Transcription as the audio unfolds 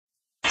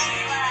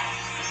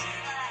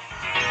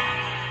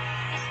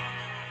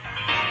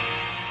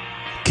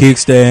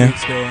Kickstand.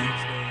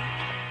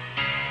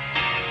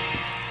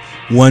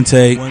 One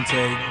take.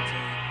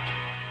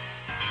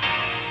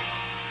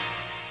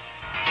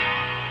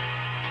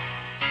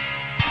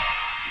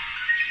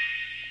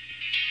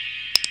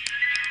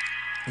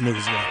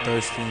 Niggas got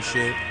thirsty and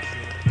shit.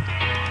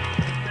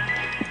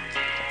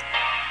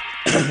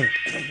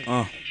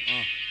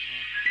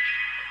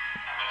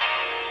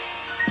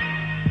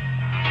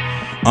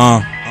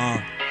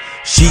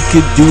 She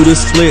could do the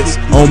splits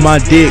on my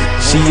dick.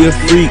 She a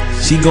freak,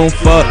 she gon'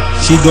 fuck,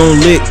 she gon'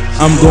 lick.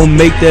 I'm gon'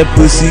 make that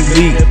pussy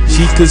leak.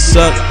 She could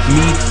suck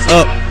me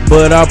up,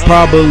 but I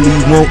probably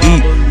won't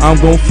eat. I'm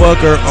gon' fuck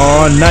her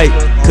all night,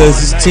 cause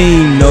it's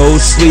team no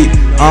sleep.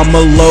 I'ma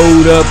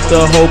load up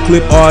the whole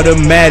clip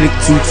automatic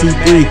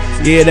 223.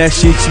 Yeah, that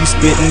shit you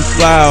spittin'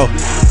 foul.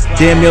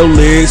 Damn, your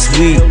lyrics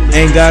weak.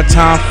 Ain't got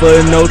time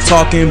for no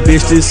talking,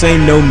 bitch, this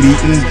ain't no meet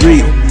and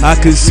greet. I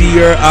could see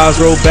her eyes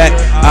roll back,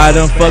 I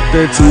done fucked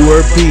her to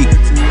her peak.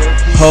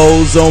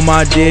 Hoes on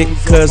my dick,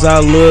 cause I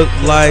look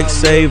like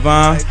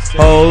Savon.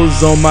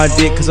 Hoes on my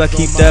dick, cause I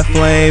keep that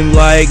flame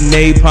like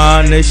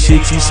napalm. That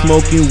shit you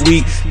smoking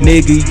weak,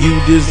 nigga, you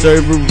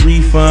deserve a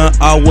refund.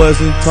 I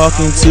wasn't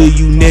talking to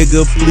you,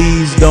 nigga,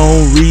 please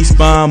don't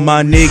respawn.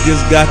 My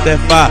niggas got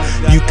that fire,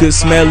 you could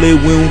smell it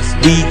when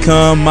we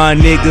come. My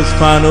niggas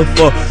final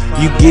four,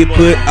 you get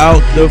put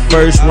out the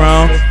first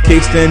round.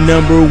 Kickstand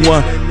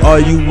 #1, all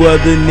you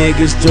other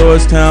niggas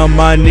Georgetown.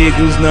 My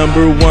niggas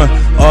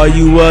 #1, all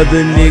you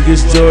other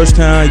niggas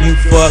Georgetown. You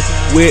fuck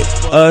with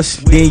us,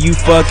 then you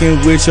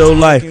fucking with your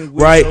life.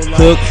 Right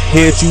hook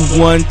hit you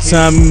one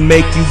time and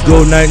make you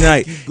go night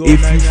night.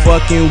 If you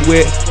fucking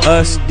with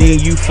us, then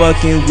you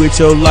fucking with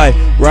your life.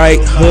 Right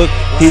hook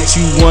hit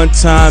you one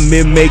time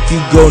and make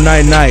you go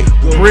night night.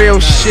 Real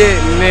shit,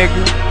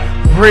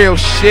 nigga. Real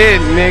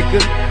shit, nigga.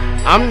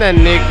 I'm that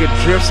nigga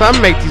DRIPZ. I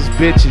make these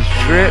bitches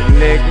drip,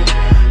 nigga.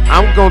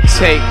 I'm gon'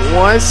 take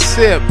one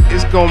sip,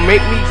 it's gon'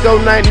 make me go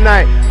night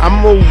night.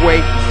 I'ma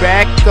wake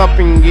back up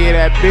and get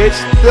that bitch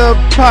the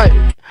pipe.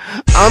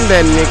 I'm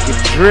that nigga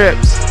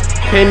DRIPZ,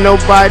 can't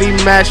nobody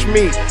match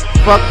me.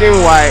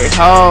 Fucking white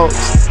hoes,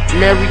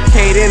 Mary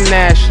Kate and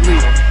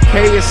Ashley.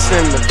 KS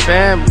in the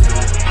family,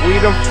 we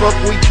don't fuck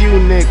with you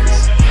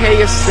niggas.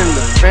 KS in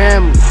the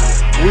family,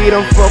 we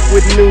don't fuck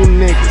with new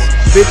niggas.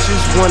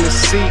 Bitches wanna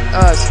see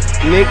us,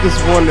 niggas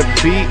wanna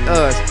beat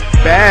us.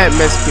 Bad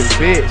Mexican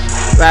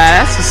bitch,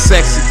 that's a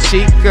sexy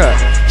chica.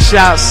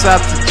 Shouts out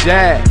to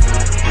JAG,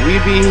 we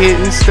be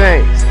hitting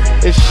stains.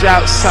 And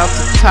shouts out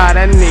to Ty,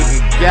 that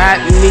nigga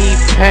got knee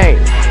pain.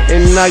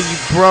 And now you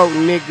broke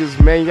niggas,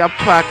 man, y'all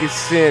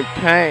pockets in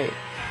pain.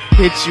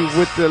 Hit you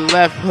with the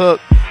left hook,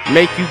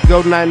 make you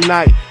go night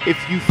night. If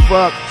you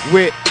fuck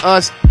with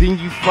us, then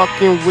you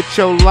fucking with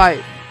your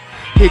life.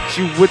 Hit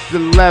you with the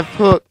left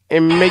hook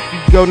and make you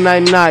go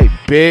night night,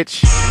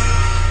 bitch.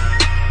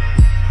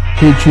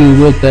 Hit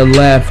you with the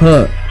left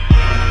hook.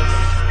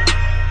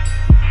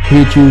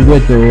 Hit you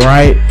with the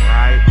right.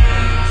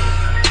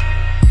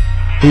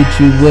 Hit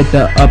you with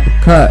the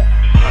uppercut.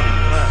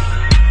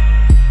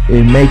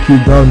 It make you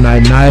go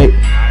night night.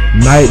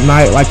 Night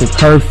night like a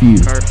curfew.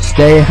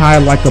 Stay high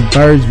like a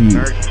bird's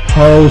view.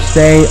 Hoes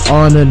stay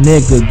on a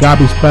nigga, got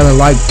me smelling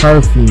like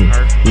perfume.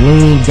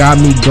 Lean got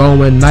me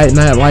going night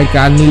night like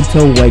I need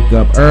to wake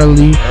up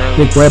early.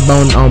 Thick red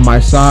bone on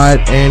my side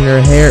and her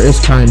hair is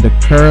kinda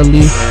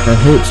curly. Her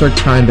hips are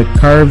kinda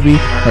curvy,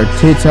 her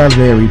tits are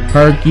very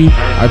perky.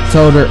 I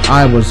told her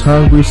I was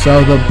hungry,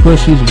 so the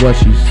pussy's what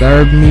she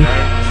served me.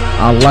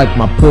 I like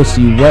my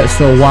pussy wet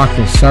so I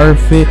can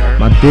surf it.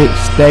 My dick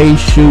stays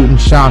shooting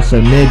shots,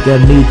 a nigga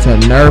need to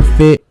nerf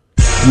it.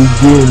 You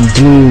getting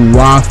blue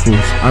waffles,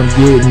 I'm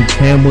getting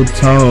camel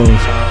toes.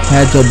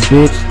 Had your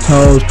bitch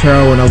toes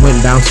curl when I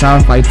went down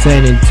south like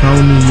San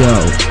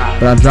Antonio.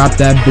 But I dropped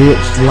that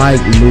bitch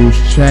like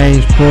loose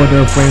change. Pulled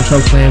her frame,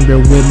 choke slammed her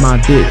with my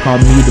dick,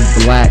 called me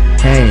the Black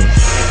Cane.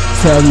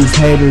 Tell these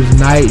haters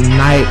night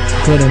night,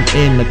 put them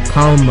in the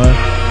coma.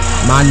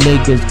 My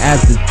niggas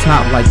at the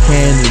top like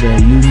Canada,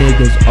 you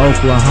niggas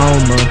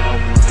Oklahoma.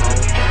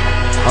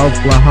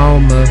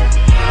 Oklahoma.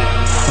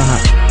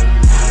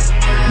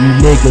 You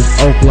niggas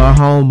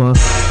Oklahoma.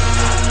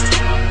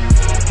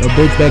 Your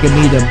bitch begging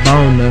me to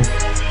boner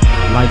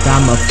like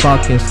I'm a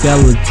fucking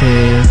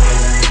skeleton.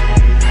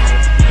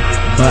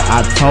 But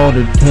I told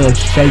her to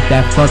shake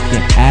that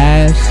fucking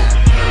ass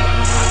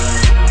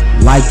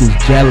like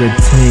it's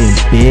gelatin,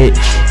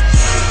 bitch.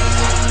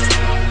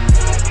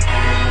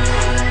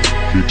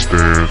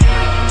 Kickstand.